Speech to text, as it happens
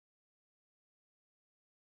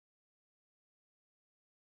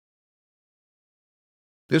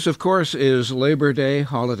This, of course, is Labor Day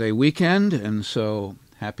holiday weekend, and so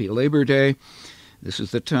happy Labor Day. This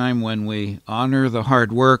is the time when we honor the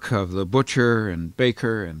hard work of the butcher and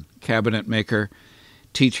baker and cabinet maker,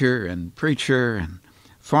 teacher and preacher and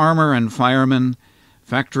farmer and fireman,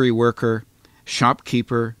 factory worker,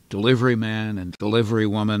 shopkeeper, delivery man and delivery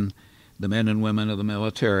woman, the men and women of the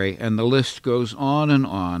military, and the list goes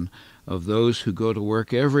on of those who go to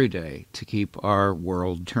work every day to keep our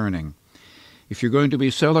world turning. If you're going to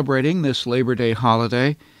be celebrating this Labor Day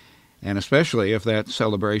holiday, and especially if that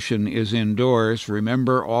celebration is indoors,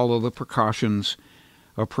 remember all of the precautions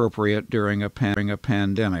appropriate during a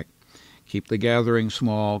pandemic. Keep the gathering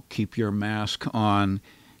small, keep your mask on,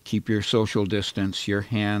 keep your social distance, your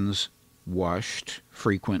hands washed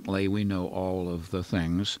frequently. We know all of the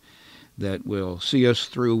things that will see us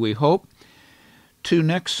through, we hope, to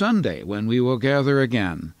next Sunday when we will gather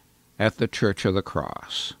again at the Church of the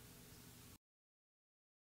Cross.